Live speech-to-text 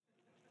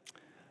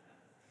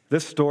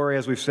This story,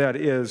 as we've said,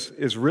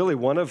 is really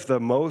one of the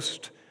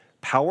most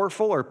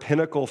powerful or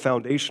pinnacle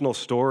foundational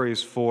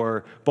stories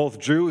for both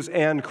Jews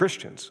and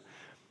Christians,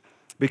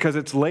 because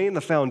it's laying the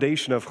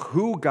foundation of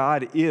who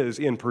God is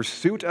in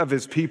pursuit of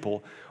his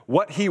people,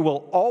 what he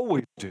will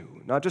always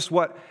do, not just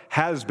what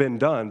has been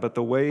done, but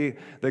the way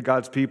that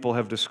God's people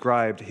have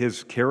described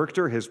his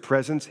character, his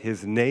presence,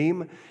 his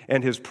name,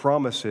 and his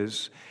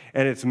promises.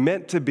 And it's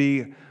meant to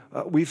be,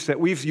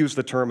 we've used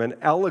the term an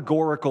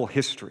allegorical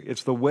history.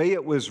 It's the way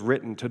it was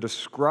written to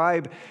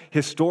describe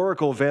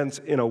historical events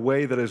in a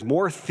way that is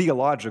more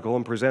theological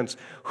and presents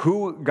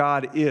who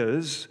God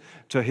is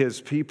to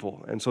his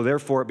people. And so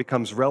therefore it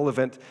becomes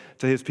relevant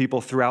to his people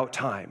throughout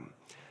time,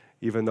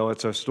 even though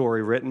it's a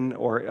story written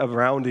or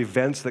around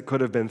events that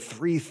could have been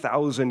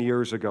 3,000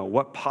 years ago.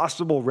 What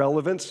possible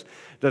relevance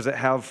does it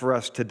have for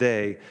us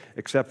today,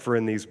 except for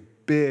in these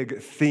big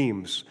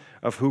themes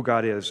of who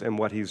God is and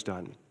what he's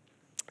done?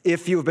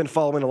 If you've been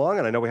following along,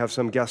 and I know we have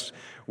some guests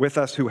with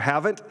us who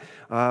haven't,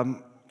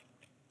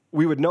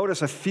 we would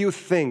notice a few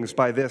things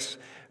by this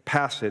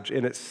passage,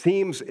 and it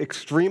seems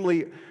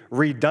extremely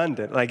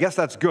redundant. And I guess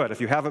that's good. If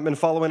you haven't been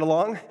following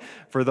along,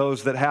 for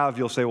those that have,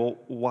 you'll say, well,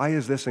 why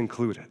is this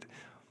included?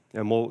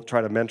 And we'll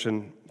try to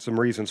mention some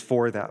reasons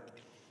for that.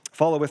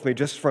 Follow with me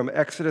just from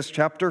Exodus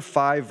chapter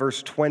 5,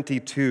 verse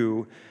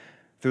 22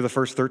 through the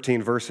first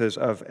 13 verses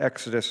of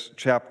Exodus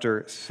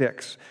chapter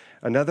 6.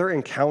 Another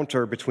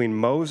encounter between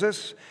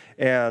Moses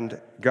and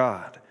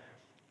God.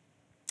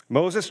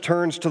 Moses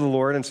turns to the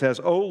Lord and says,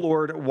 "O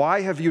Lord,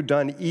 why have you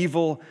done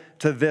evil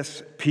to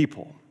this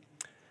people?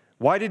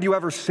 Why did you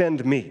ever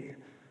send me?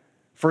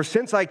 For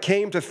since I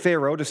came to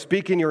Pharaoh to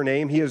speak in your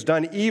name, he has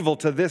done evil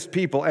to this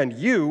people, and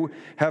you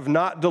have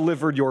not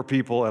delivered your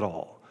people at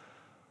all."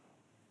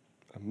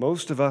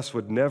 Most of us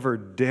would never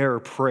dare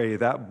pray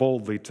that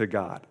boldly to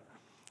God,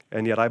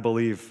 and yet I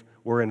believe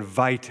we're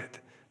invited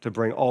to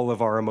bring all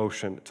of our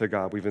emotion to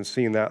God. We've been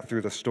seeing that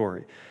through the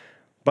story.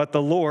 But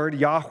the Lord,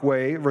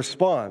 Yahweh,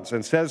 responds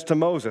and says to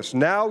Moses,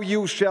 "Now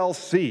you shall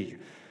see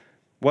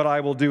what I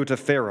will do to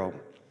Pharaoh.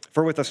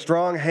 For with a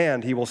strong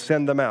hand he will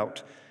send them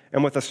out,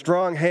 and with a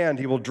strong hand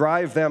he will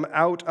drive them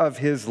out of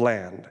his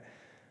land."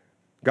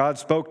 God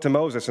spoke to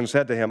Moses and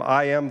said to him,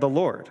 "I am the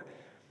Lord.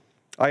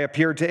 I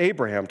appeared to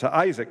Abraham, to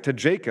Isaac, to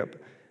Jacob,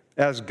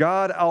 as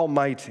God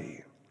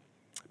Almighty.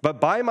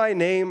 But by my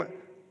name,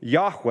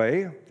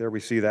 Yahweh," there we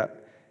see that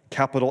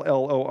capital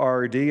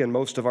L-O-R-D in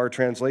most of our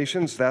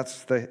translations.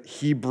 That's the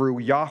Hebrew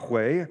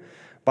Yahweh.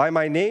 "By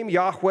my name,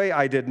 Yahweh,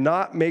 I did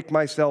not make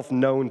myself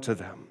known to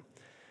them.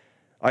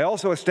 I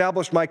also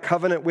established my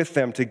covenant with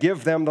them to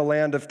give them the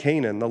land of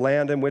Canaan, the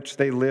land in which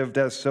they lived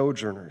as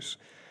sojourners.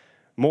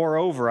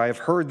 Moreover, I have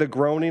heard the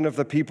groaning of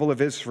the people of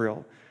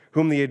Israel,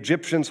 whom the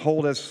Egyptians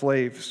hold as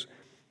slaves,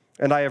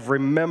 and I have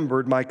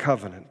remembered my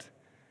covenant.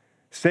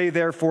 Say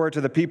therefore to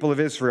the people of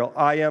Israel,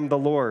 I am the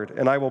Lord,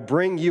 and I will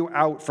bring you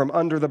out from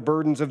under the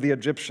burdens of the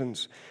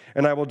Egyptians,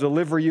 and I will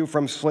deliver you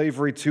from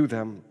slavery to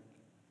them.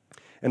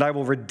 And I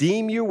will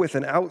redeem you with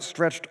an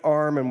outstretched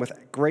arm and with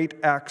great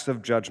acts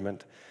of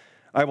judgment.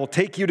 I will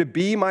take you to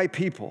be my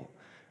people,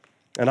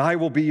 and I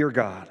will be your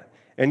God.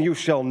 And you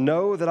shall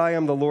know that I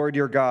am the Lord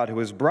your God, who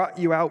has brought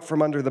you out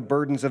from under the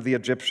burdens of the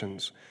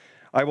Egyptians.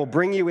 I will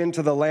bring you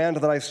into the land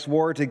that I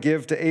swore to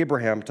give to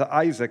Abraham, to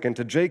Isaac, and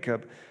to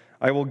Jacob.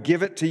 I will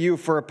give it to you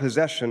for a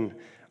possession.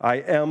 I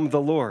am the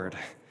Lord."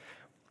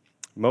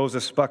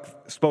 Moses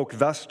spoke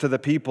thus to the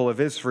people of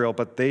Israel,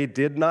 but they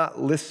did not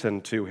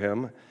listen to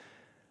him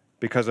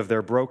because of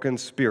their broken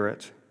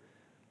spirit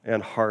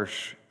and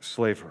harsh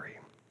slavery.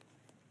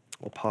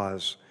 We'll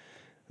pause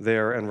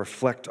there and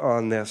reflect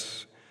on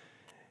this.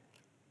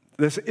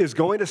 This is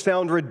going to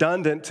sound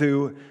redundant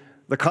to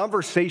the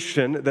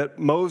conversation that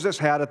Moses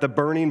had at the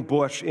burning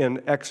bush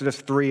in Exodus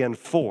 3 and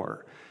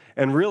 4.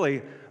 And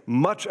really,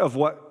 much of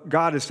what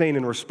God is saying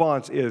in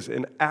response is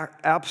an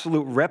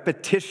absolute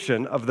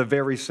repetition of the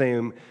very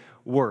same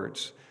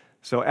words.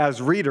 So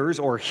as readers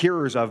or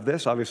hearers of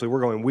this, obviously we're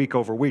going week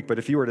over week, but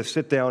if you were to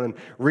sit down and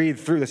read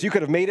through this, you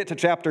could have made it to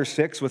chapter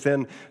 6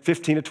 within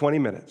 15 to 20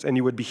 minutes, and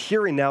you would be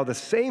hearing now the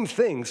same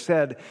thing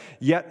said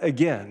yet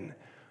again.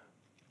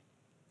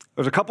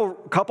 There's a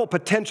couple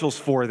potentials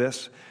for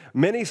this.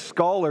 Many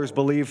scholars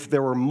believe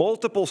there were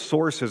multiple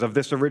sources of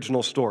this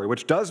original story,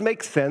 which does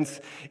make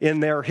sense in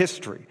their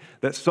history,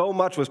 that so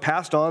much was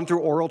passed on through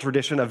oral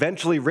tradition,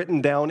 eventually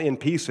written down in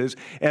pieces,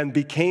 and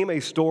became a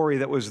story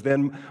that was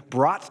then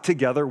brought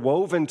together,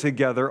 woven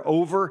together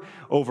over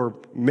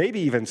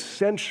maybe even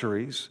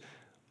centuries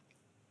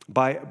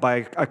by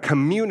a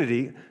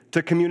community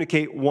to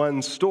communicate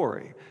one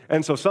story.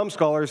 And so some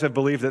scholars have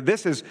believed that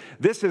this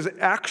is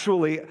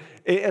actually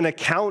an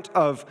account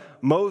of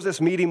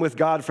Moses meeting with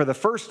God for the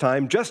first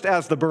time, just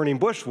as the burning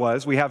bush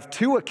was. We have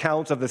two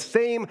accounts of the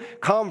same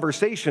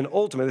conversation,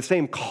 ultimately, the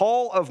same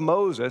call of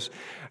Moses,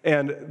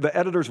 and the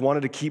editors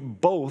wanted to keep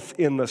both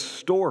in the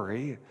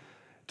story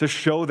to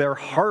show their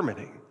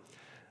harmony,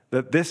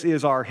 that this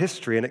is our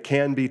history and it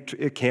can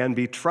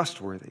be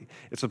trustworthy.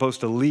 It's supposed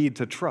to lead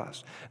to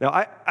trust.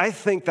 Now, I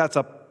think that's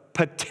a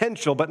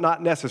potential but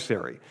not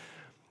necessary.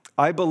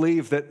 I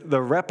believe that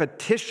the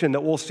repetition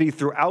that we'll see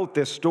throughout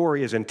this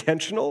story is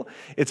intentional.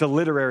 It's a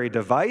literary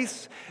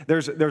device.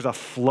 There's a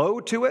flow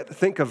to it.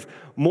 Think of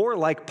more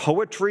like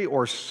poetry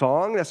or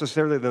song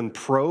necessarily than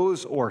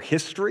prose or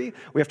history.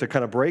 We have to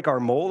kind of break our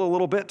mold a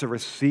little bit to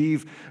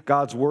receive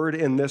God's word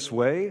in this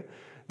way,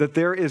 that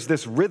there is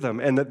this rhythm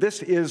and that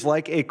this is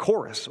like a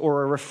chorus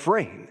or a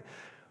refrain.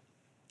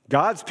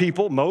 God's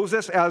people,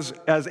 Moses as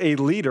a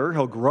leader,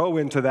 he'll grow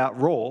into that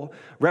role,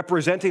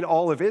 representing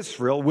all of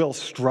Israel, will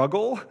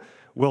struggle,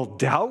 will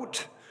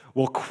doubt,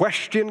 will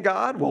question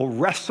God, will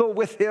wrestle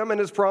with him and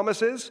his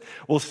promises.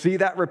 We'll see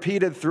that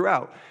repeated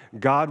throughout.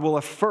 God will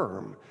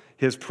affirm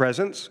his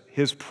presence,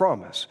 his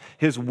promise,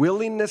 his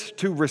willingness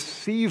to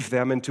receive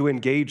them and to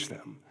engage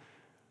them.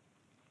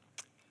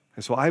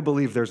 And so I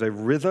believe there's a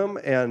rhythm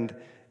and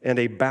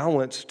a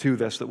balance to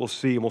this that we'll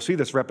see, and we'll see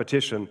this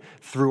repetition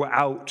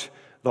throughout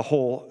the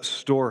whole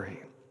story.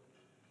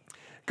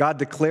 God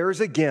declares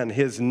again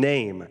his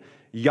name,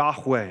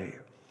 Yahweh.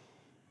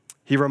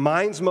 He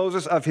reminds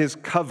Moses of his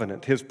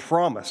covenant, his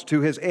promise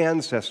to his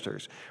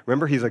ancestors.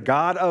 Remember, he's a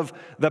God of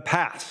the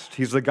past.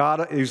 He's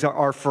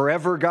our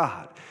forever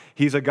God.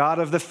 He's a God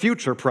of the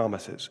future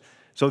promises.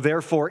 So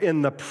therefore,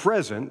 in the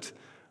present,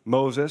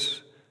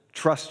 Moses,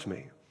 trust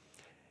me.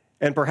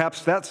 And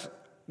perhaps that's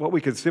what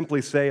we could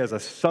simply say as a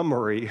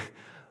summary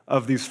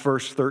of these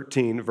first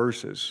 13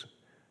 verses.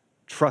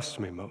 Trust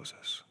me,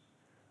 Moses.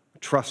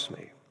 Trust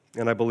me.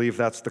 And I believe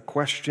that's the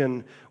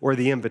question or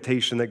the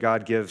invitation that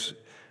God gives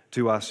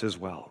to us as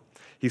well.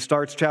 He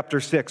starts chapter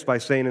 6 by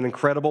saying an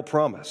incredible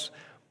promise,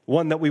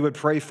 one that we would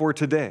pray for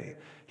today.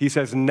 He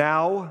says,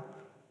 now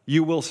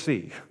you will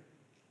see.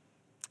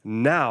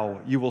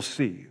 Now you will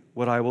see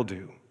what I will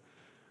do.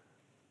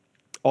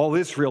 All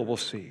Israel will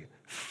see.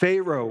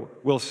 Pharaoh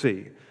will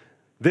see.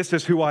 This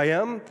is who I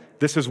am.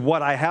 This is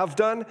what I have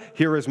done.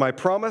 Here is my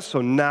promise.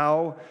 So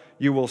now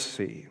you will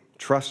see.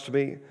 Trust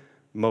me,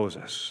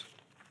 Moses.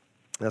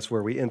 That's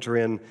where we enter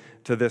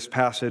into this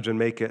passage and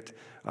make it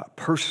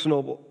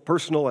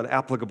personal and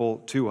applicable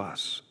to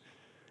us.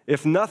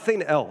 If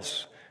nothing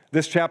else,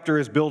 this chapter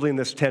is building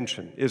this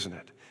tension, isn't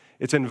it?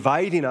 It's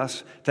inviting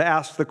us to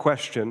ask the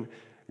question,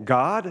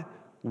 God,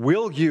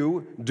 will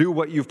you do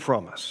what you've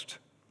promised?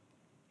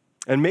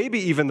 And maybe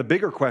even the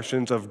bigger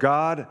questions of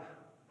God,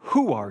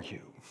 who are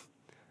you?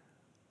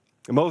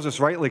 Moses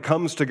rightly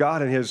comes to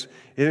God in his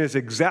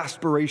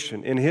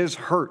exasperation, in his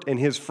hurt, in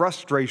his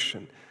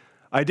frustration.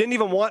 I didn't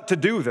even want to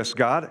do this,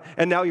 God,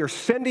 and now you're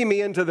sending me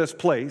into this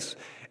place,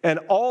 and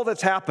all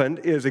that's happened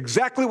is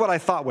exactly what I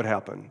thought would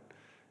happen.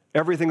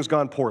 Everything's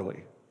gone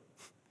poorly.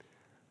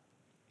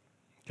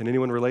 Can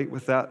anyone relate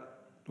with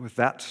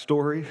that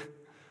story?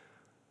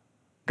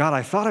 God,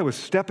 I thought I was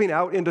stepping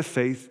out into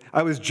faith.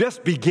 I was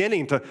just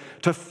beginning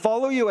to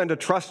follow you and to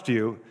trust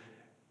you,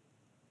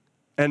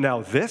 and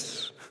now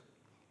this?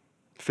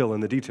 Fill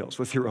in the details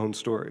with your own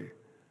story.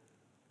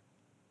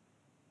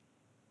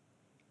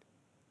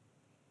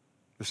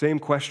 The same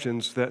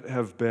questions that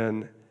have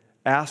been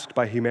asked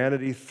by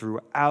humanity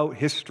throughout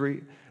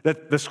history,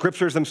 that the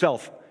scriptures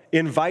themselves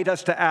invite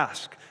us to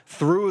ask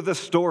through the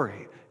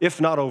story, if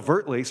not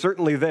overtly,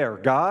 certainly there.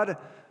 God,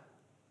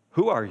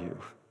 who are you?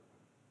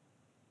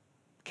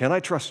 Can I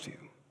trust you?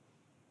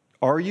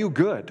 Are you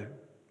good?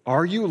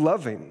 Are you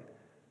loving?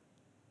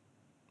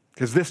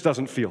 Because this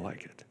doesn't feel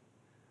like it.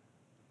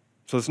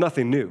 So it's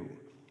nothing new.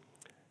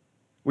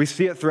 We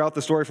see it throughout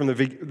the story from the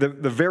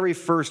very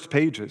first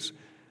pages.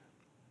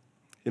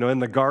 You know, in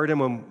the garden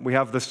when we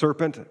have the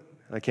serpent,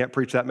 I can't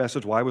preach that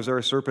message. Why was there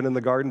a serpent in the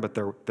garden? But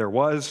there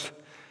was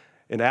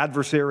an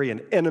adversary,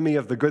 an enemy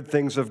of the good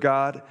things of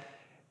God.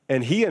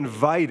 And he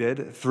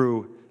invited,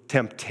 through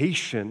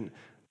temptation,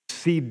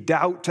 seed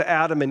doubt to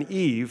Adam and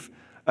Eve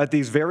at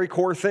these very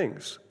core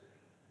things.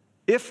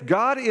 If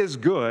God is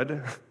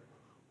good,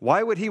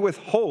 why would he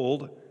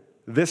withhold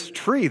this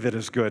tree that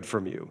is good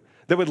from you,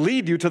 that would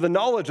lead you to the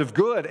knowledge of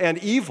good and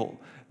evil,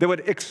 that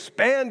would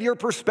expand your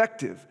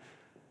perspective?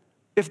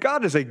 If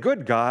God is a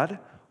good God,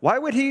 why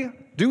would he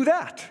do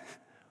that?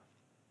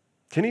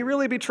 Can he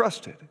really be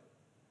trusted?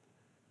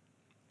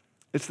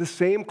 It's the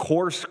same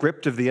core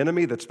script of the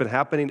enemy that's been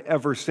happening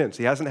ever since.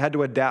 He hasn't had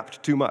to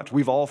adapt too much.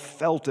 We've all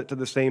felt it to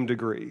the same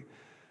degree.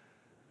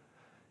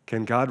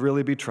 Can God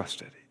really be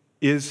trusted?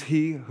 Is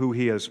he who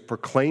he has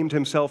proclaimed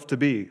himself to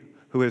be,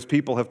 who his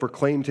people have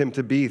proclaimed him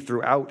to be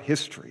throughout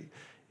history?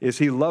 Is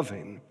he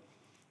loving?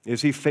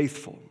 Is he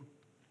faithful?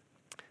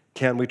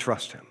 Can we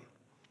trust him?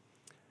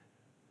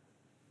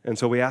 And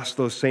so we ask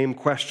those same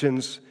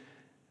questions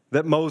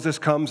that Moses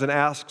comes and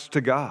asks to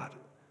God.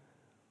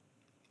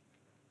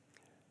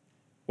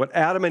 What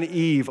Adam and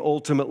Eve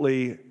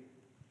ultimately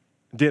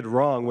did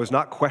wrong was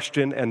not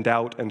question and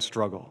doubt and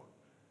struggle.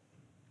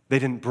 They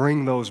didn't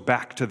bring those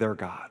back to their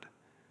God.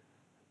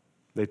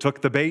 They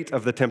took the bait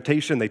of the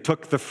temptation, they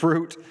took the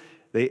fruit,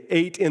 they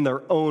ate in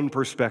their own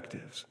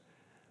perspectives.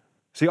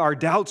 See, our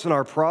doubts and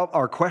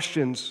our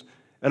questions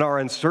and our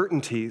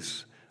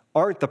uncertainties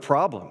aren't the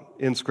problem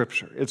in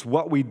Scripture. It's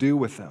what we do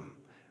with them,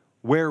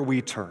 where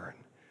we turn.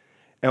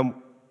 And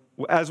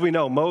as we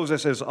know,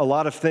 Moses is a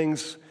lot of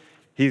things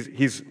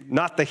He's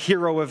not the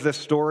hero of this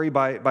story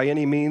by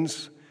any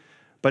means,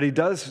 but he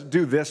does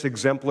do this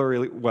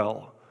exemplarily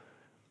well.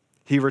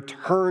 He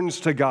returns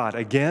to God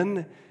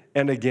again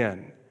and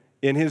again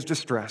in his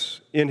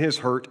distress, in his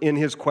hurt, in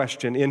his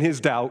question, in his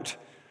doubt,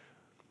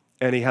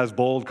 and he has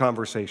bold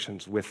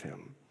conversations with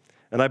him.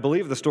 And I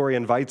believe the story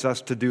invites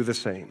us to do the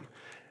same,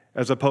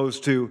 as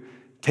opposed to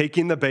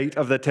taking the bait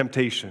of the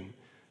temptation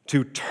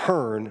to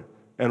turn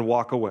and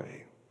walk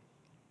away.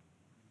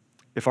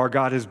 If our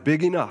God is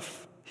big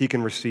enough, he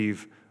can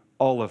receive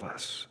all of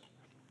us.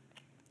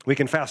 We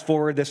can fast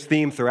forward this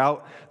theme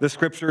throughout the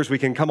scriptures. We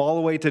can come all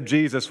the way to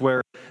Jesus,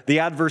 where the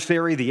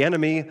adversary, the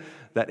enemy,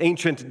 that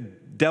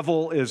ancient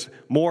devil is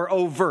more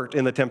overt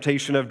in the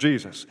temptation of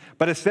Jesus.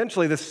 But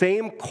essentially the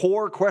same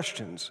core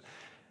questions.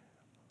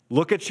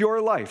 Look at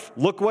your life.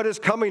 Look what is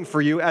coming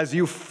for you as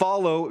you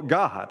follow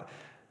God.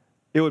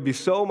 It would be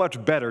so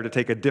much better to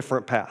take a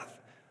different path.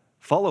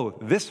 Follow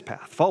this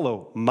path.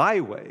 Follow my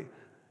way.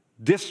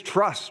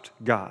 Distrust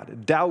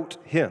God. Doubt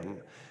him.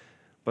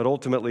 But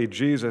ultimately,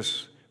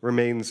 Jesus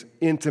remains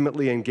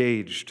intimately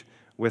engaged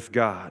with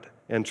God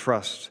and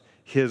trusts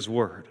his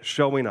word,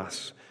 showing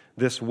us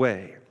this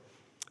way.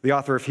 The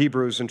author of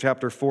Hebrews in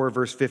chapter 4,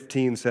 verse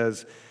 15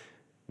 says,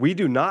 "We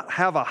do not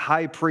have a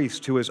high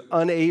priest who is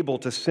unable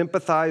to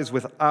sympathize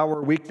with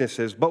our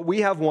weaknesses, but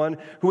we have one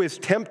who is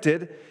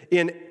tempted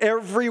in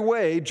every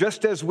way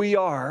just as we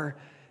are,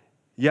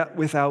 yet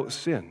without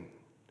sin."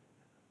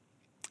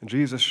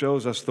 Jesus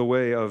shows us the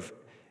way of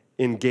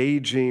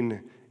engaging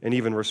and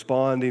even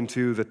responding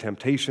to the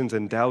temptations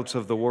and doubts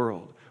of the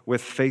world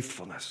with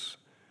faithfulness,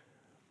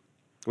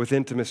 with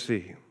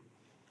intimacy,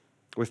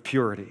 with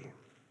purity.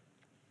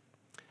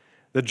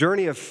 The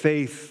journey of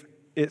faith,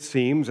 it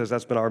seems, as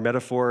that's been our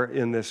metaphor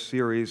in this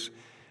series,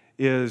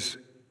 is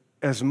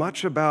as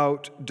much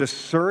about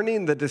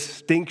discerning the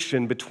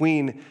distinction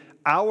between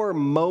our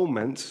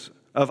moments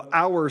of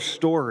our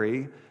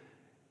story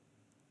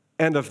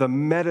and of the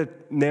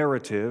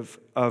meta-narrative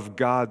of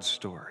God's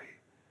story.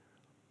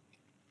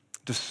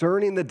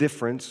 Discerning the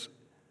difference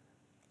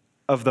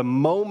of the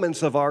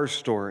moments of our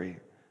story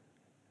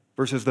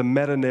versus the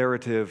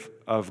meta-narrative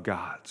of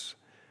God's.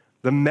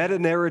 The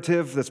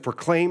meta-narrative that's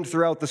proclaimed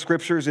throughout the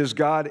scriptures is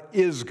God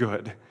is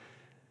good,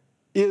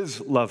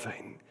 is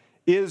loving,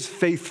 is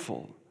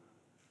faithful,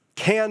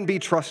 can be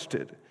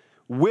trusted,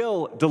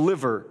 will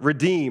deliver,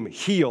 redeem,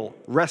 heal,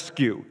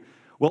 rescue,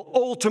 will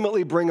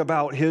ultimately bring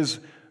about his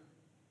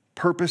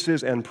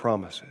purposes and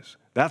promises.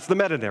 That's the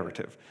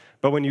meta-narrative.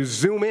 But when you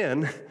zoom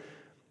in,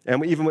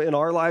 and even in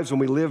our lives when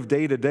we live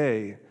day to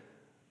day,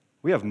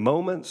 we have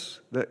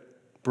moments that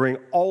bring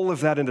all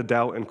of that into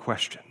doubt and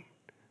question.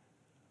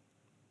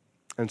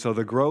 And so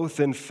the growth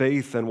in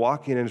faith and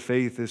walking in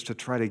faith is to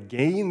try to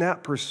gain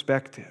that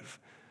perspective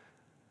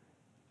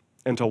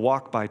and to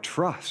walk by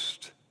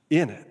trust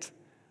in it,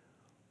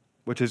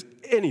 which is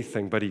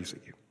anything but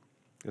easy.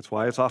 It's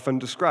why it's often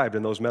described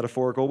in those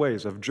metaphorical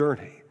ways of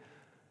journey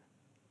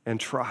and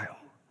trial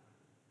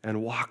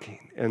and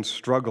walking and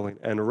struggling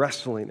and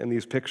wrestling in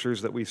these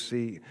pictures that we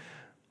see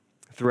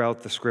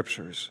throughout the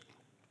scriptures.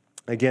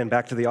 Again,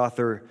 back to the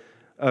author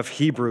of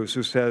Hebrews,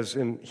 who says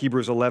in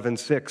Hebrews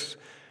 11:6,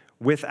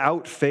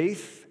 "Without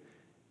faith,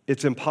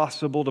 it's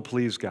impossible to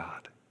please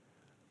God."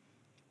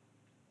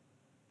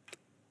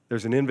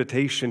 There's an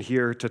invitation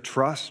here to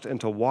trust and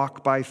to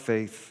walk by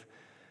faith.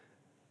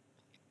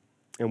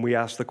 And we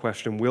ask the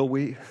question, will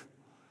we?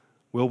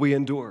 Will we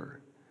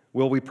endure?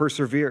 Will we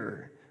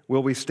persevere?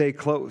 Will we stay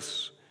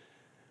close?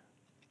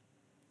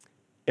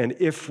 And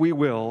if we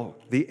will,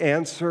 the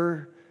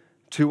answer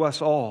to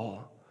us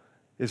all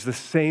is the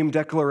same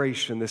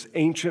declaration, this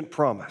ancient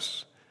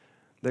promise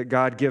that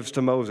God gives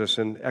to Moses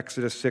in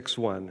Exodus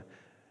 6:1.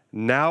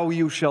 "Now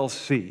you shall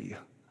see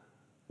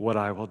what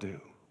I will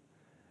do."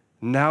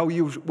 Now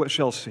you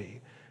shall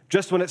see.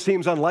 Just when it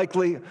seems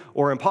unlikely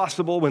or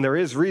impossible, when there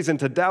is reason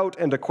to doubt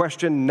and to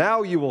question,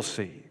 now you will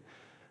see.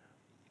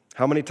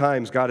 How many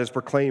times God has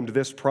proclaimed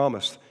this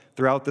promise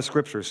throughout the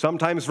scriptures?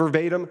 Sometimes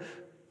verbatim,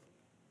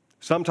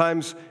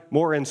 sometimes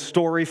more in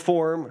story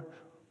form,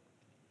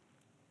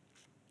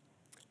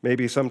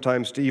 maybe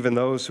sometimes to even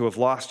those who have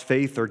lost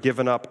faith or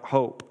given up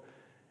hope.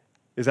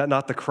 Is that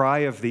not the cry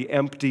of the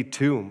empty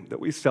tomb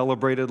that we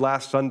celebrated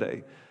last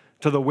Sunday?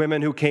 To the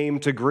women who came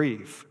to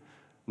grieve,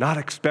 not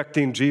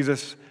expecting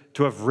Jesus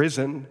to have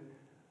risen,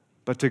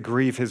 but to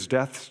grieve his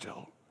death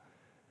still.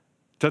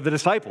 To the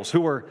disciples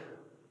who were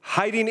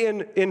hiding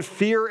in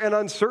fear and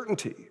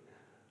uncertainty,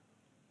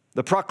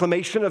 the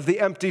proclamation of the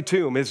empty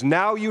tomb is,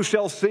 "Now you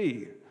shall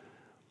see."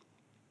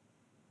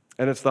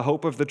 And it's the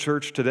hope of the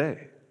church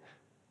today,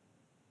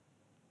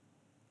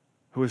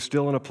 who is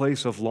still in a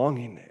place of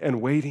longing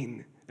and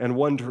waiting and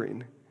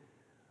wondering,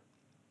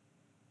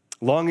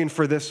 longing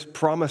for this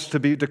promise to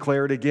be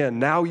declared again.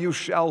 "Now you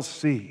shall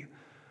see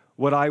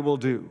what I will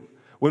do."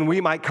 When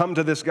we might come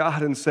to this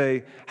God and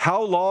say,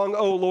 "How long,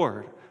 O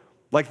Lord?"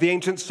 Like the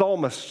ancient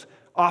psalmists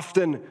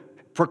often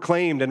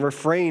proclaimed and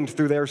refrained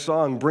through their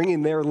song,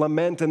 bringing their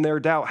lament and their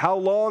doubt. "How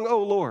long,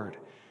 O Lord?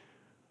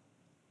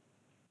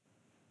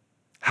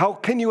 How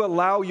can you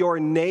allow your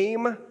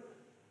name,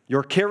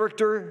 your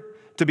character,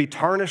 to be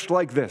tarnished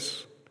like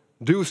this?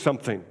 Do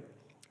something.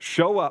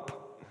 Show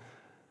up.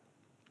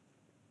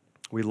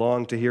 We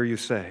long to hear you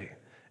say,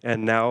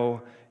 and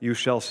now you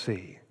shall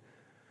see.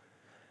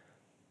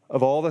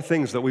 Of all the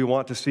things that we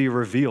want to see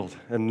revealed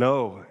and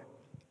know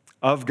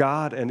of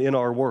God and in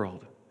our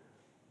world,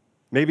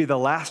 maybe the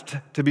last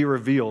to be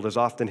revealed is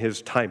often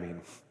his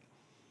timing.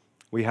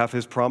 We have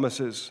his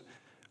promises.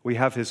 We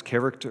have his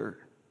character.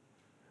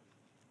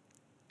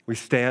 We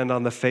stand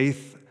on the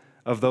faith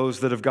of those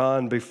that have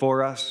gone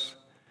before us.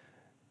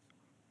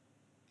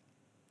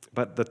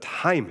 But the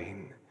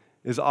timing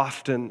is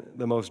often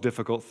the most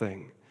difficult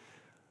thing.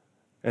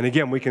 And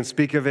again, we can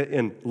speak of it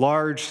in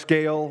large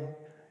scale,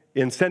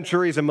 in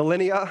centuries and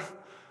millennia,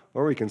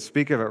 or we can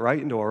speak of it right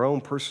into our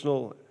own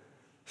personal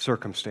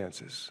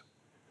circumstances,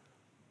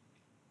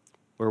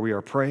 where we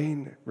are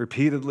praying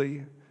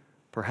repeatedly,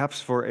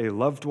 perhaps for a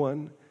loved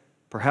one,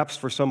 perhaps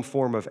for some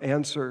form of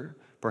answer,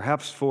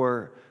 perhaps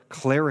for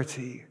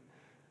clarity.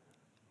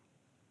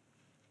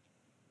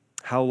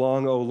 How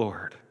long, O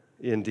Lord,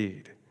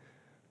 indeed.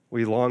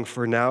 We long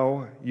for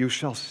now you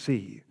shall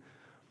see.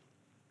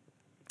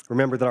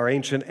 Remember that our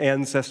ancient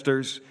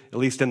ancestors, at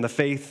least in the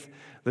faith,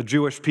 the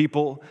Jewish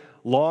people,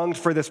 longed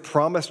for this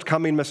promised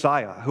coming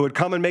Messiah who would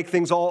come and make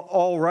things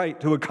all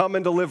right, who would come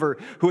and deliver,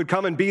 who would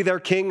come and be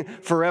their king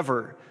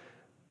forever.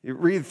 You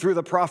read through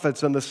the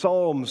prophets and the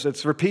Psalms,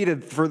 it's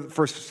repeated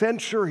for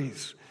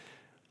centuries.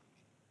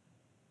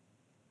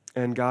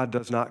 And God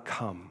does not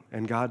come,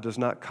 and God does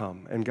not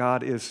come, and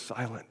God is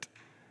silent.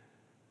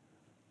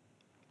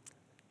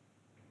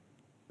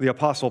 The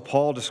Apostle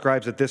Paul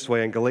describes it this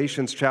way in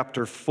Galatians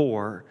chapter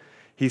 4.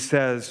 He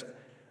says,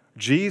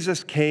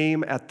 Jesus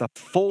came at the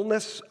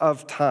fullness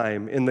of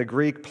time, in the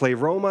Greek,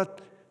 pleroma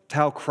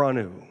tau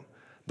chronou,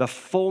 the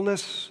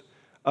fullness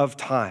of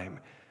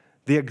time,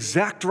 the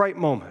exact right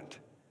moment,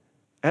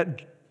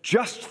 at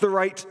just the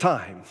right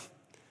time.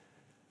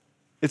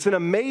 It's an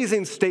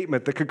amazing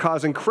statement that could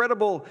cause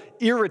incredible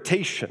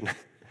irritation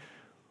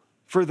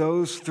for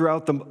those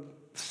throughout the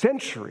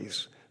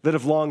centuries that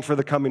have longed for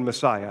the coming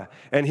Messiah.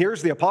 And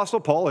here's the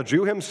Apostle Paul, a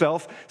Jew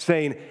himself,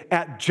 saying,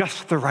 at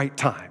just the right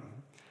time,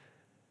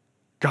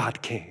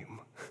 God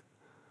came.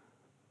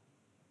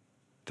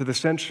 To the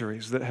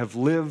centuries that have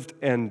lived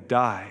and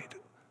died,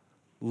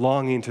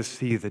 longing to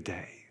see the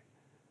day.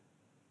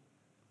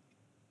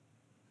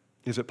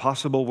 Is it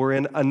possible we're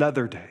in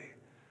another day?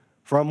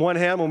 For on one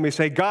hand, when we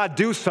say, God,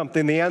 do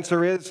something, the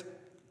answer is,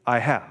 I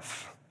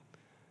have.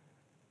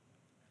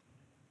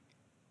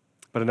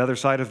 But another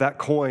side of that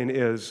coin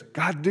is,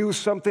 God, do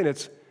something,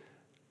 it's,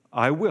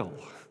 I will.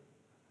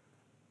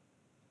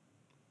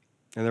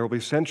 And there will be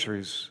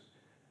centuries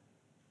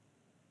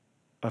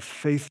of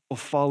faithful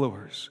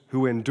followers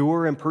who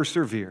endure and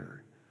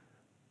persevere,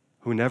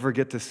 who never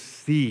get to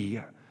see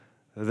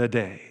the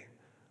day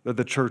that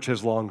the church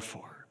has longed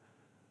for.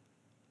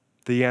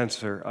 The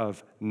answer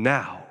of,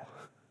 now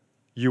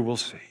you will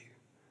see.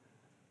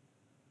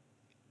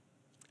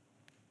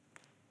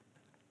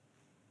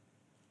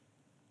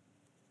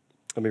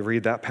 Let me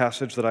read that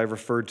passage that I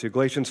referred to,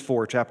 Galatians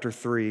 4, chapter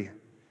 3,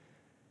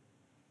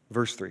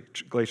 verse 3.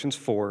 Galatians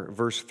 4,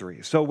 verse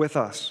 3. So with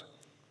us,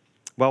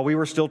 while we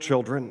were still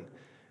children,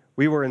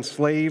 we were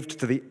enslaved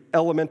to the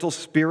elemental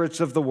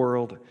spirits of the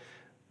world.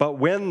 But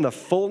when the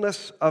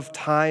fullness of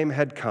time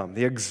had come,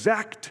 the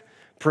exact,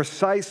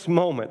 precise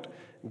moment,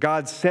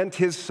 God sent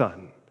his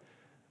Son,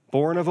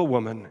 born of a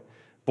woman,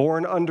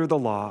 born under the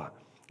law,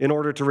 in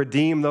order to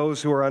redeem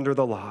those who are under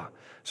the law,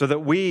 so that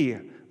we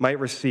might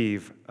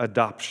receive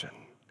adoption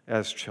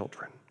as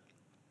children.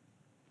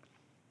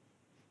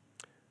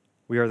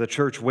 We are the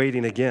church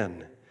waiting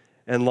again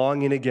and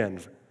longing again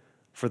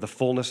for the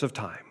fullness of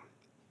time,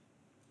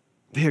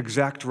 the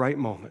exact right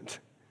moment.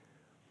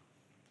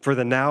 For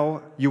the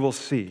now you will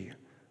see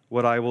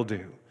what I will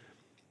do.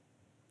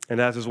 And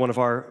as is one of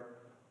our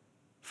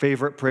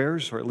favorite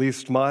prayers, or at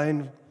least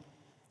mine,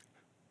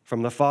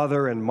 from the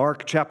Father in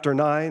Mark chapter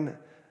 9,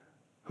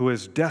 who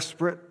is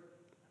desperate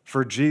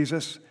for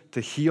Jesus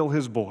to heal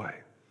his boy.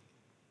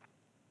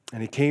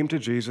 And he came to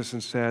Jesus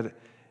and said,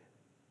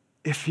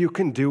 if you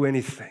can do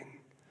anything,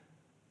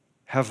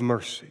 have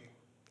mercy,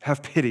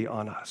 have pity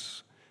on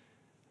us.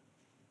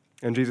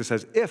 And Jesus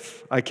says,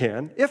 if I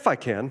can,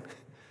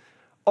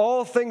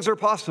 all things are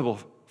possible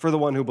for the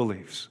one who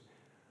believes.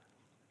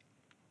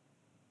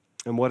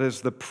 And what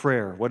is the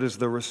prayer? What is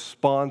the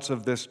response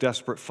of this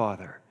desperate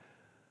father?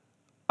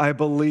 I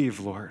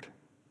believe, Lord.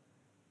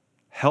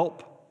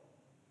 Help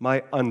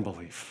my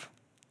unbelief.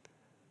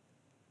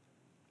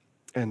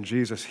 And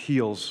Jesus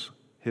heals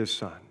his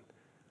son.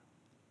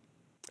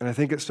 And I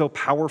think it's so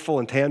powerful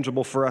and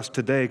tangible for us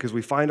today because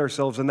we find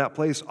ourselves in that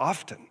place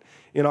often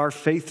in our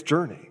faith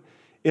journey,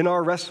 in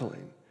our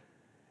wrestling.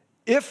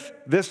 If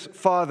this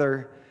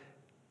father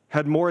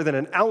had more than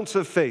an ounce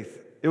of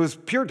faith, it was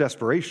pure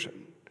desperation.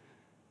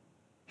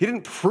 He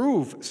didn't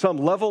prove some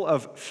level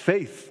of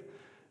faith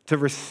to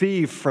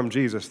receive from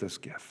Jesus this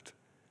gift.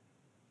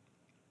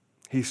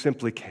 He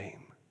simply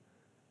came.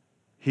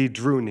 He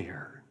drew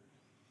near.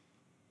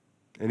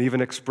 and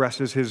even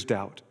expresses his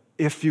doubt.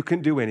 If you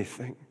can do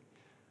anything,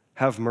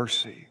 have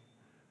mercy.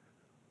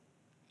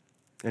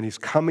 And he's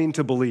coming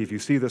to believe. You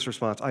see this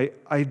response.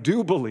 I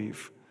do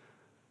believe.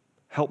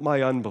 Help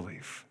my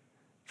unbelief.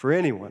 For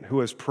anyone who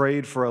has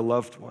prayed for a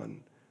loved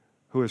one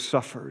who has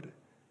suffered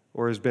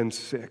or has been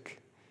sick,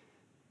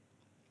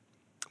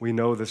 we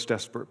know this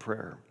desperate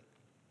prayer.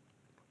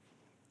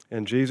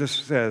 And Jesus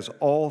says,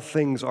 all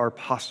things are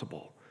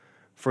possible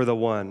for the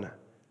one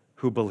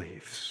who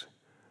believes.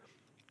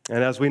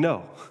 And as we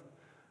know,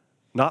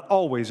 not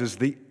always is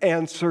the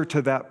answer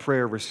to that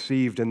prayer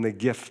received in the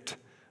gift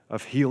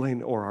of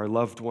healing or our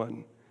loved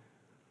one.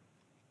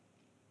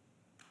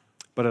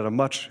 But at a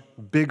much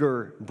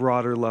bigger,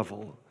 broader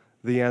level,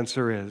 the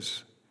answer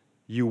is,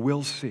 you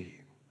will see.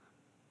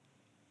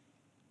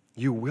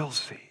 You will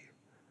see.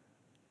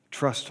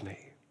 Trust me.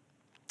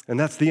 And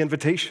that's the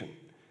invitation.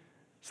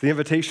 It's the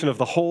invitation of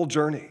the whole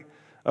journey,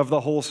 of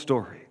the whole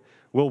story.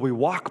 Will we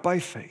walk by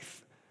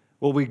faith?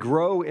 Will we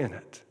grow in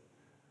it?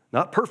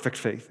 Not perfect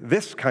faith,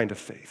 this kind of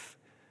faith.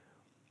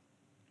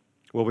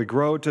 Will we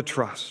grow to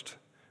trust?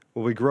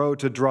 Will we grow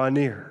to draw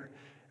near?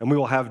 And we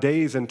will have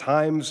days and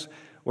times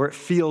where it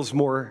feels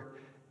more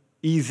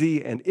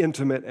easy and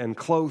intimate and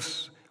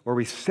close, where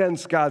we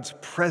sense God's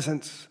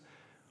presence.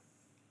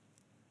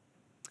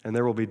 And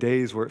there will be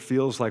days where it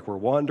feels like we're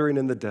wandering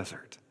in the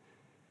desert,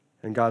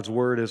 and God's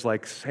word is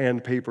like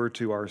sandpaper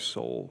to our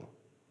soul.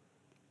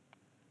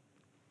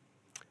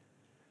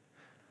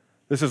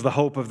 This is the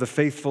hope of the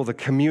faithful, the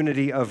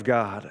community of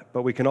God,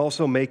 but we can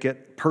also make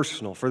it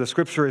personal, for the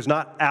scripture is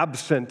not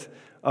absent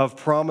of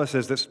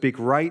promises that speak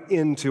right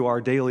into our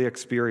daily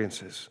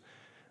experiences.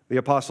 The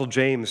Apostle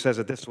James says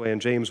it this way in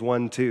James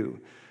 1:2,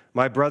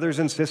 my brothers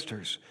and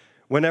sisters,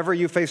 whenever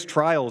you face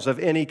trials of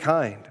any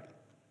kind,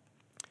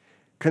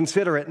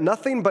 consider it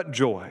nothing but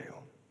joy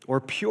or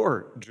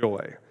pure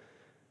joy,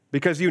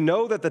 because you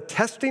know that the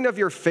testing of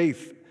your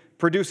faith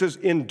produces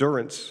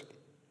endurance.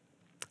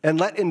 And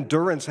let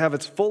endurance have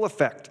its full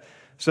effect,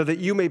 so that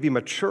you may be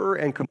mature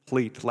and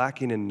complete,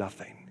 lacking in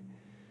nothing.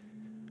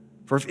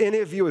 For if any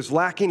of you is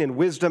lacking in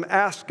wisdom,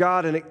 ask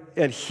God,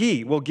 and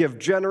he will give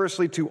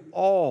generously to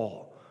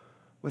all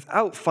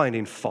without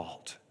finding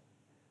fault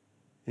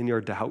in your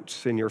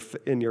doubts, in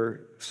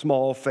your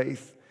small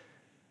faith.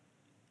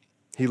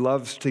 He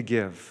loves to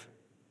give.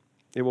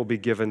 It will be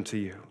given to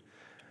you.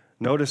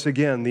 Notice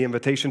again the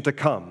invitation to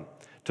come,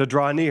 to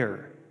draw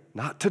near,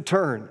 not to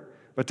turn,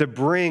 but to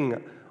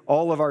bring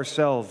all of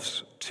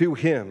ourselves to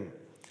him,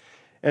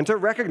 and to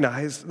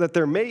recognize that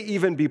there may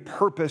even be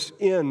purpose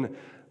in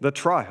the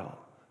trial,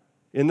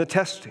 in the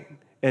testing,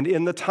 and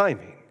in the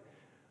timing.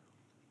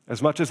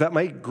 As much as that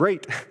might be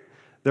great,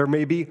 there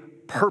may be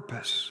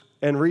purpose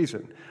and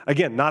reason.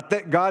 Again, not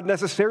that God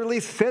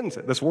necessarily sends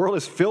it. This world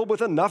is filled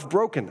with enough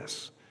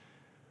brokenness.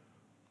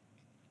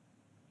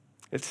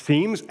 It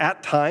seems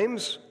at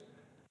times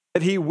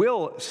that he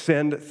will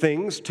send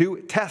things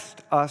to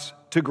test us,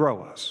 to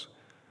grow us.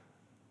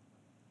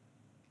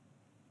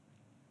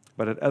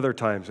 But at other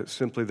times, it's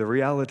simply the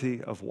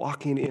reality of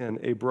walking in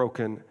a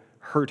broken,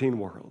 hurting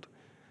world.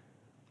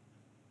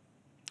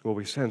 Will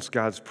we sense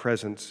God's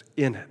presence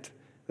in it?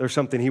 There's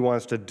something he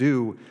wants to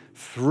do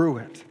through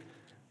it.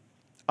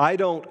 I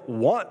don't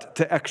want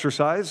to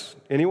exercise.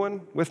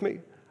 Anyone with me?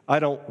 I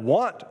don't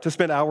want to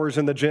spend hours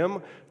in the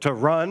gym, to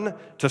run,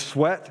 to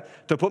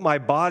sweat, to put my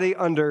body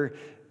under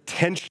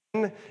tension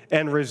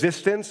and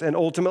resistance and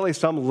ultimately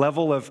some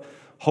level of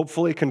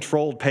hopefully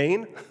controlled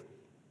pain.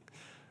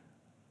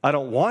 I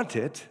don't want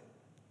it.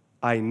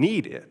 I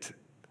need it.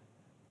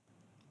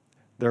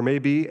 There may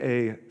be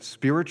a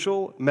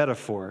spiritual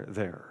metaphor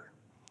there.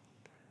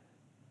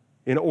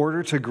 In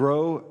order to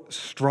grow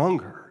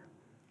stronger,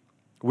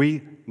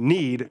 we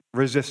need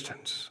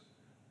resistance.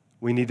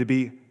 We need to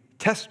be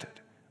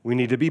tested. We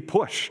need to be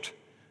pushed.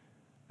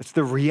 It's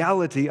the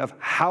reality of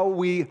how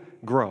we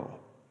grow.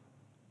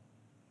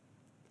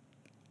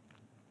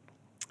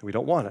 We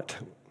don't want it.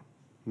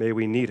 May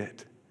we need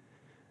it.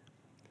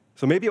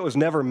 So maybe it was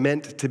never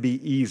meant to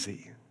be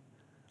easy.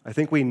 I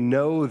think we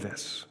know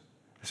this.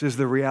 This is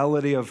the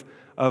reality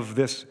of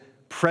this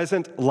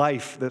present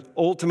life that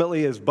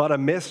ultimately is but a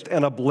mist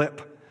and a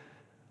blip,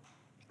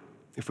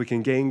 if we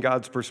can gain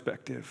God's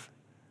perspective,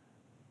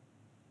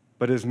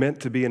 but is meant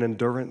to be an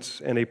endurance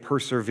and a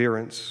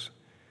perseverance.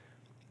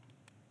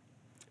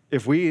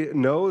 If we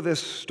know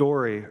this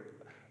story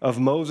of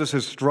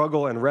Moses'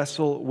 struggle and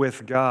wrestle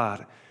with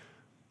God,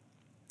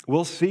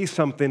 we'll see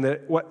something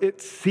that what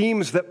it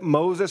seems that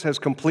Moses has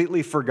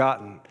completely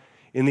forgotten.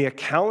 In the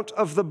account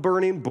of the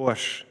burning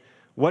bush,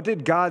 what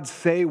did God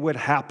say would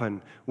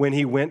happen when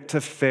he went to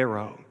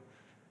Pharaoh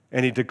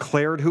and he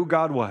declared who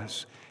God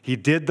was? He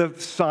did the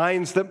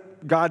signs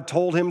that God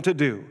told him to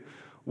do.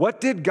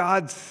 What did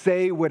God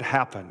say would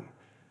happen?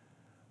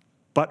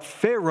 But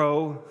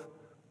Pharaoh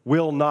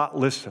will not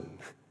listen.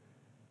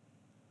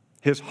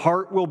 His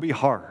heart will be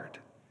hard.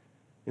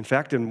 In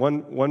fact, in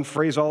one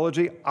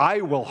phraseology,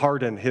 I will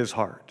harden his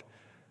heart.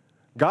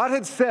 God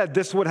had said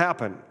this would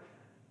happen.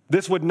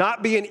 This would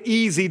not be an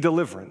easy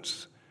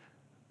deliverance.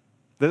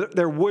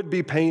 There would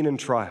be pain and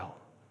trial.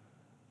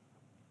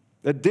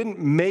 That didn't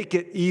make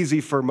it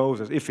easy for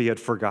Moses if he had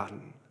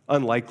forgotten.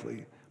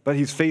 Unlikely. But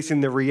he's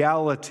facing the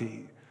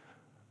reality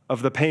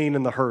of the pain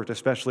and the hurt,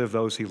 especially of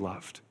those he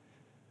loved.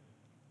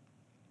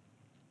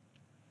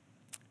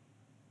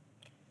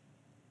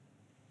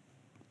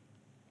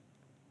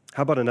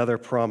 How about another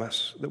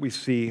promise that we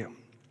see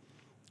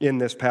in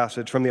this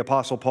passage from the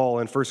Apostle Paul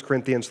in 1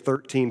 Corinthians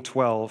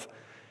 13:12?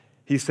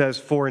 He says,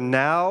 "For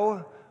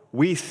now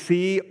we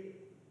see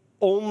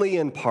only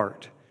in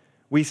part.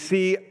 We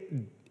see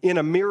in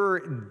a mirror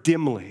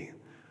dimly."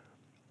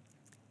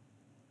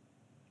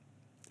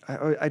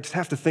 I just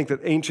have to think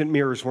that ancient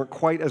mirrors weren't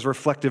quite as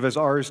reflective as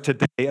ours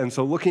today, and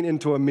so looking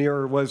into a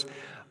mirror was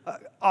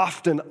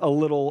often a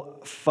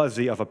little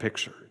fuzzy of a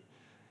picture.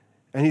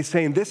 And he's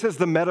saying this is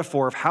the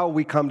metaphor of how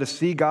we come to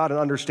see God and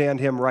understand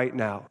him right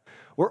now.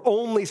 We're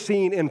only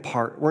seeing in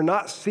part. We're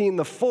not seeing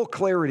the full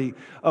clarity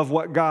of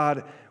what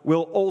God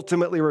will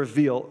ultimately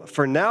reveal.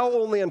 For now,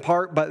 only in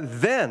part,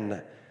 but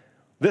then,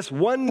 this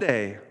one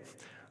day,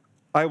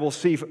 I will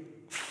see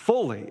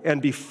fully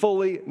and be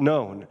fully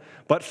known.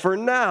 But for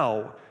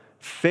now,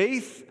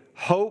 faith,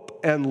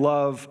 hope, and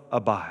love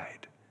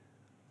abide.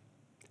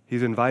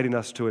 He's inviting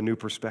us to a new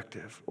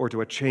perspective, or to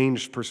a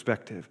changed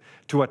perspective,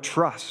 to a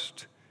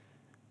trust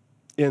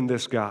in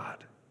this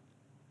God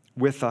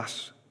with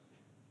us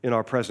in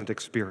our present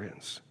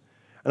experience.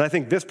 And I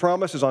think this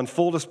promise is on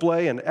full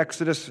display in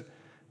Exodus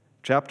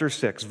chapter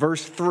 6,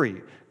 verse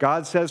 3.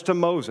 God says to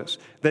Moses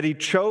that he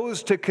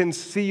chose to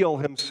conceal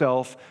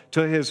himself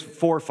to his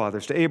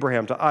forefathers, to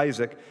Abraham, to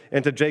Isaac,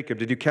 and to Jacob.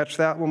 Did you catch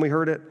that when we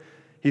heard it?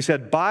 He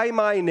said, by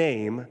my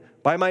name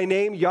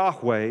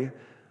Yahweh,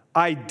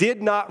 I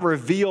did not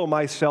reveal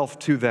myself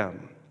to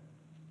them.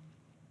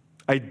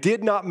 I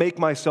did not make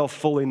myself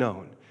fully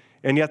known.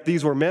 And yet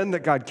these were men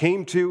that God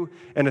came to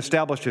and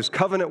established his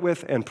covenant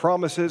with and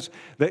promises,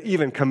 that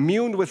even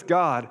communed with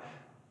God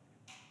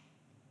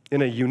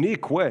in a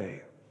unique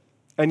way.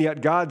 And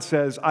yet God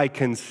says, I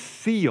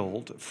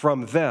concealed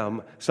from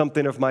them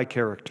something of my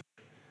character.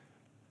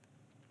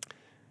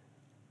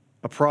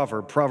 A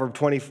proverb, Proverbs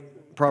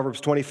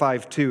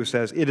 25:2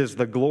 says, it is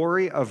the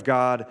glory of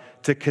God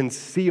to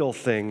conceal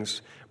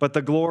things, but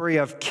the glory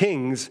of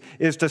kings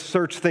is to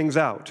search things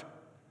out.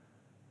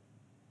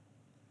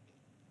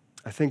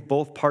 I think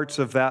both parts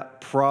of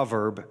that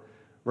proverb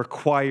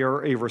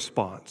require a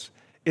response.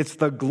 It's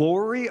the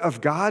glory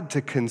of God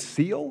to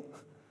conceal.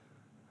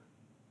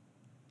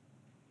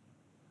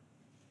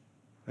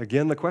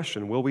 Again, the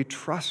question, will we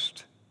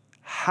trust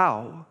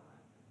how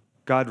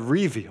God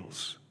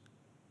reveals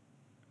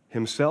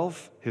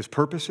himself, his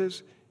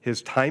purposes,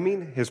 his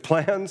timing, his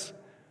plans?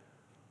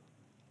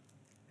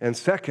 And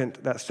second,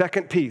 that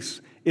second piece,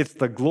 it's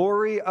the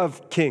glory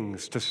of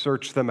kings to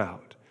search them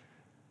out.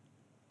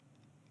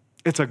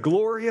 It's a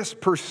glorious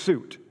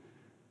pursuit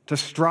to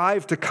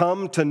strive to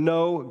come to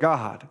know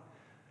God,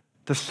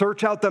 to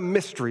search out the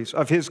mysteries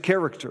of his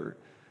character,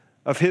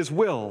 of his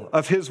will,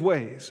 of his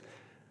ways.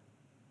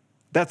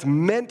 That's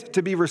meant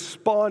to be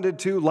responded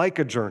to like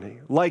a journey,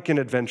 like an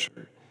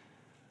adventure.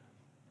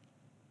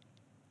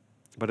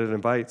 But it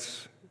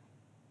invites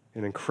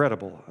an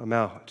incredible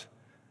amount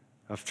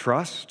of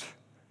trust,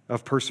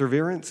 of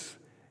perseverance,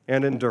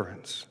 and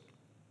endurance.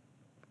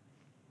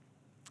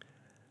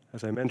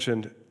 As I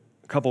mentioned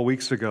a couple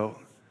weeks ago,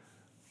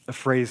 a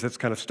phrase that's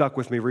kind of stuck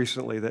with me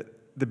recently, that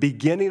the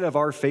beginning of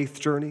our faith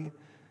journey,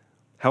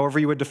 however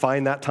you would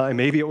define that time,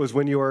 maybe it was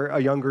when you were a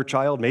younger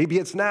child, maybe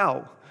it's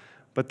now,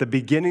 but the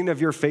beginning of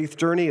your faith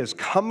journey is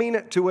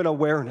coming to an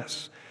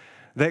awareness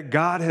that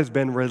God has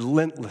been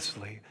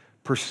relentlessly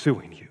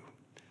pursuing you.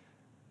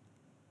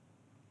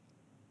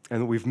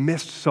 And we've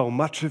missed so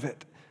much of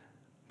it,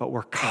 but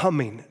we're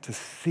coming to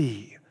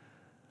see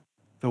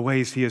the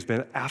ways he has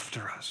been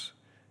after us,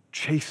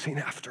 chasing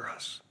after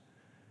us,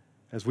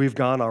 as we've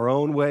gone our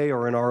own way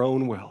or in our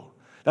own will.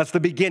 That's the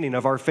beginning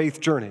of our faith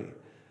journey.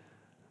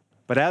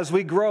 But as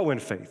we grow in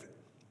faith,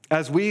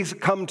 as we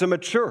come to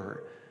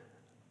mature,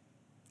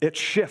 it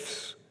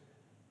shifts,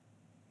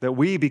 that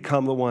we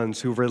become the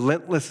ones who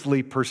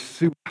relentlessly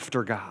pursue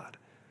after God,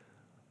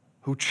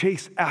 who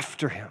chase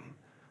after him.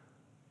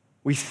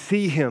 We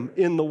see him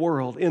in the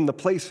world, in the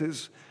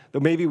places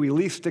that maybe we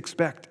least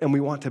expect, and we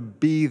want to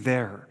be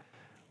there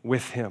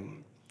with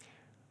him.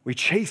 We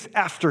chase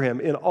after him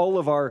in all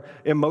of our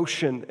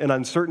emotion and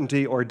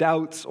uncertainty or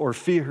doubts or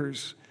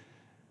fears,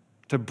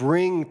 to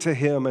bring to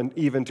him and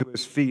even to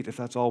his feet, if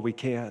that's all we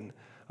can,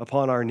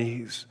 upon our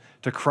knees,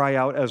 to cry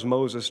out as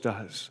Moses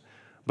does.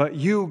 But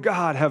you,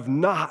 God, have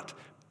not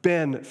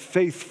been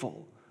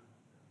faithful.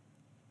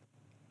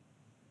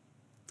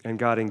 And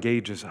God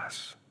engages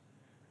us.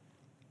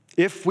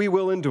 If we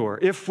will endure,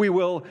 if we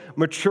will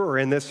mature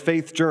in this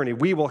faith journey,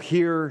 we will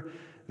hear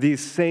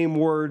these same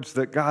words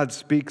that God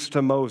speaks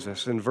to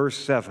Moses in verse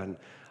 7.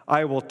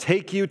 I will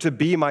take you to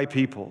be my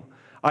people.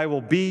 I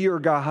will be your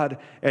God,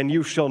 and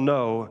you shall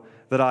know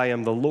that I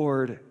am the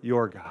Lord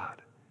your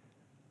God.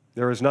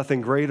 There is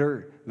nothing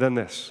greater than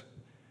this.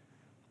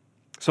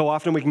 So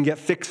often we can get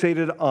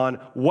fixated on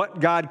what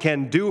God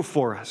can do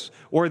for us,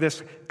 or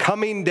this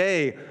coming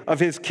day of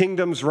his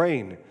kingdom's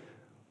reign.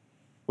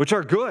 which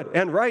are good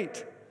and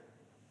right.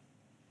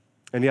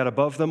 And yet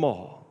above them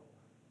all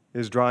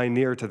is drawing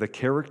near to the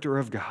character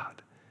of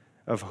God,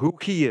 of who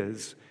He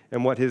is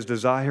and what His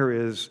desire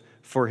is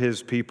for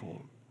His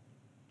people.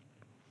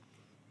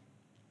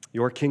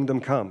 Your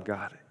kingdom come,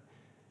 God.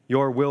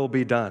 Your will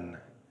be done.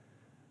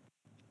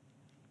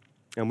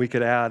 And we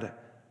could add,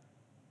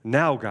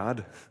 now,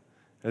 God,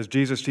 as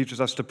Jesus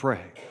teaches us to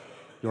pray,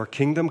 your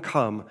kingdom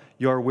come,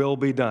 your will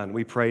be done.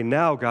 We pray,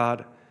 now,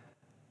 God,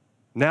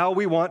 now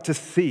we want to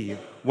see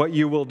what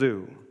you will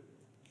do.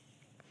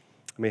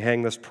 Let me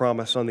hang this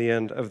promise on the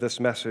end of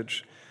this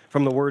message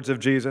from the words of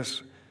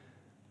Jesus.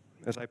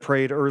 As I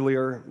prayed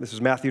earlier, this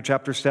is Matthew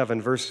chapter 7,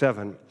 verse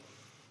 7.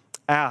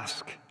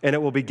 Ask, and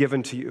it will be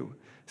given to you.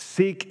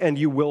 Seek, and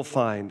you will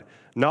find.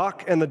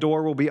 Knock, and the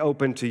door will be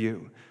opened to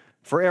you.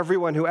 For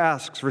everyone who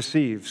asks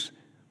receives.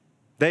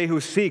 They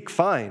who seek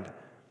find.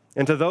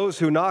 And to those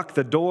who knock,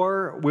 the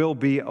door will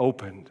be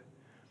opened.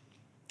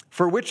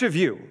 For which of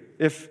you,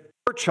 if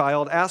your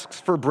child asks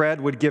for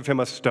bread, would give him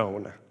a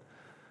stone?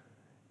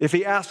 If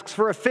he asks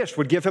for a fish,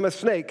 would give him a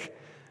snake?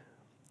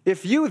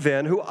 If you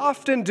then, who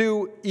often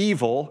do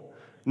evil,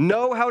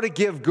 know how to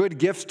give good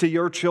gifts to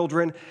your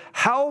children,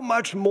 how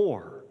much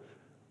more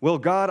will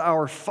God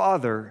our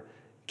Father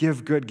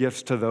give good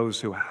gifts to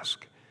those who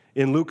ask?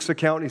 In Luke's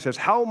account, he says,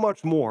 how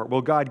much more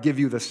will God give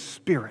you the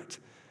Spirit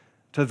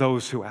to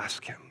those who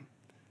ask Him?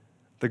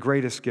 The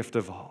greatest gift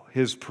of all,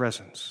 His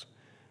presence.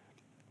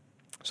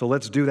 So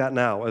let's do that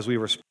now as we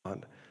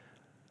respond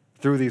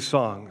through these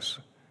songs.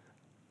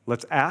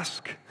 Let's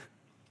ask,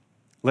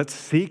 let's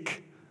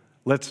seek,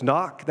 let's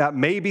knock. That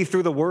may be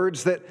through the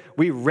words that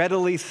we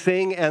readily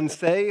sing and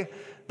say.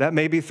 That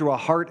may be through a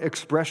heart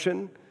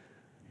expression.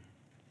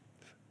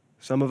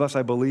 Some of us,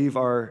 I believe,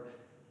 are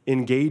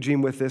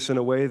engaging with this in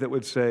a way that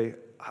would say,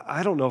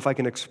 I don't know if I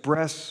can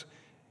express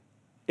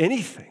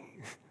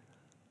anything.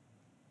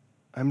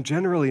 I'm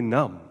generally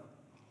numb.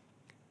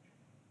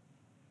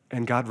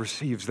 And God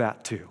receives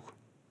that too.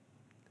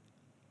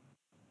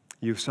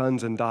 You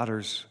sons and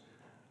daughters,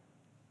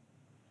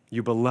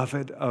 you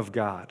beloved of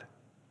God,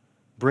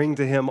 bring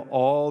to Him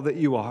all that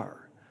you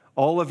are,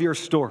 all of your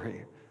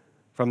story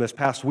from this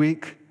past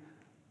week,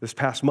 this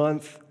past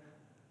month,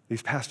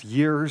 these past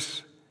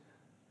years.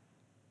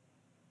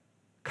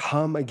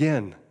 Come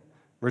again,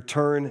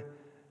 return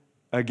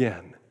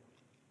again.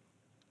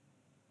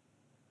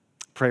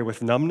 Pray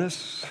with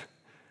numbness,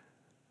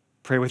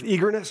 pray with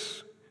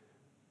eagerness,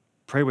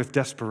 pray with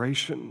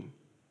desperation.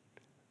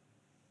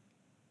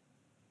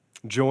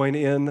 Join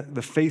in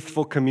the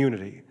faithful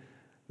community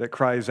that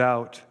cries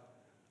out,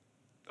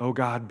 "O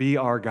God, be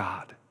our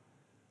God.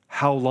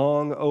 How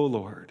long, O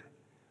Lord?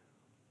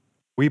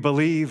 We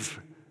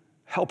believe,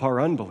 help our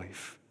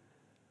unbelief.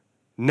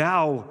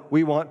 Now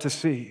we want to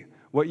see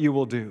what you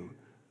will do.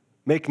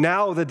 Make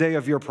now the day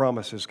of your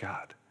promises,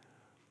 God."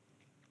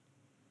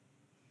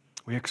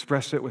 We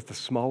express it with the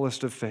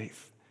smallest of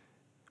faith,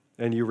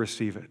 and you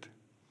receive it.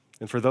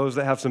 And for those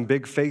that have some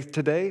big faith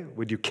today,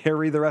 would you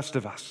carry the rest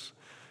of us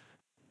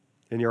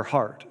in your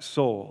heart,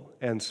 soul,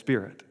 and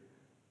spirit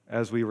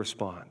as we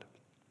respond?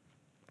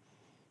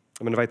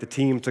 I'm going to invite the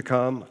team to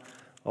come.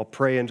 I'll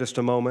pray in just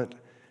a moment.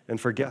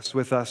 And for guests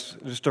with us,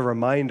 just a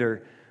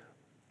reminder,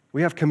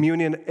 we have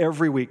communion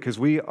every week because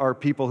we are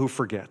people who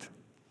forget.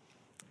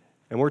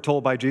 And we're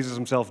told by Jesus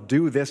Himself,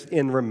 do this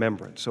in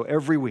remembrance. So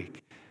every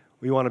week,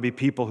 we want to be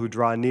people who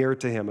draw near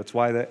to Him. It's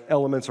why the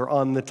elements are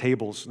on the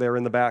tables there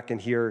in the back and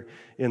here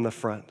in the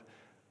front,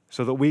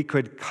 so that we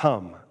could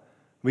come.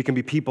 We can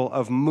be people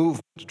of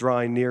movement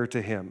drawing near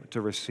to Him to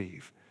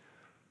receive.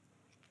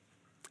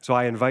 So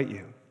I invite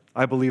you.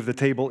 I believe the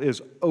table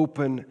is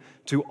open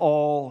to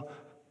all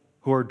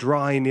who are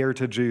drawing near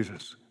to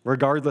Jesus,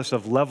 regardless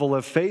of level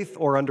of faith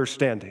or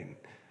understanding.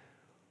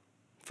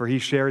 For He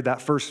shared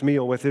that first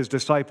meal with His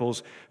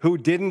disciples who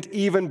didn't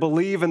even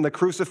believe in the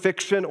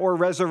crucifixion or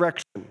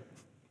resurrection.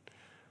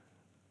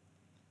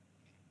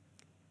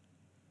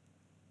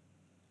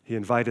 He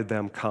invited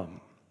them,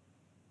 come.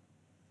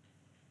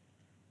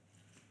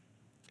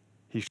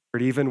 He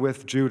shared even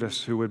with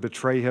Judas, who would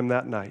betray Him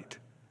that night,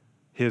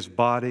 His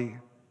body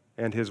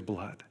and His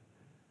blood.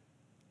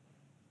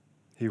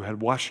 He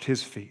had washed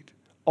His feet.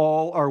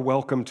 All are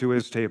welcome to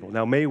His table.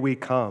 Now may we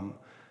come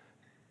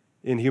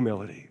in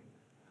humility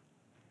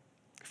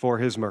for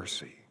His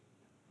mercy.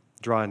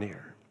 Draw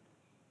near.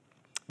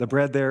 The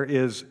bread there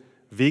is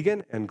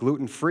vegan and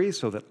gluten-free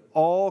so that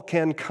all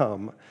can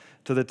come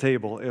to the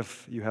table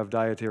if you have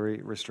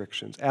dietary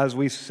restrictions. As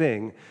we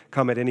sing,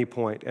 come at any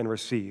point and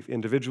receive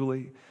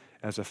individually,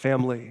 as a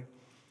family.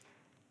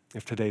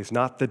 If today's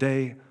not the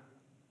day,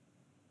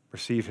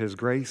 receive His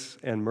grace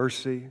and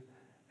mercy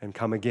and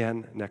come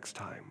again next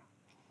time.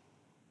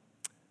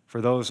 For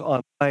those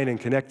online and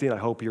connecting, I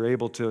hope you're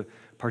able to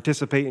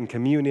participate in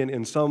communion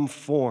in some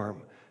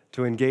form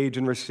to engage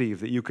and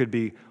receive, that you could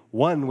be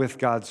one with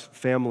God's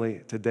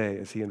family today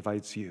as He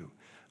invites you.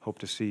 Hope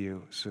to see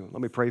you soon.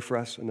 Let me pray for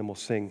us, and then we'll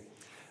sing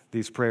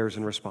these prayers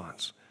in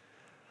response.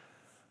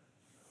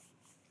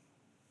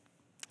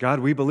 God,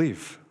 we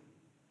believe.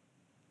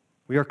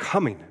 We are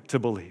coming to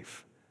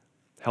believe.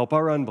 help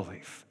our unbelief,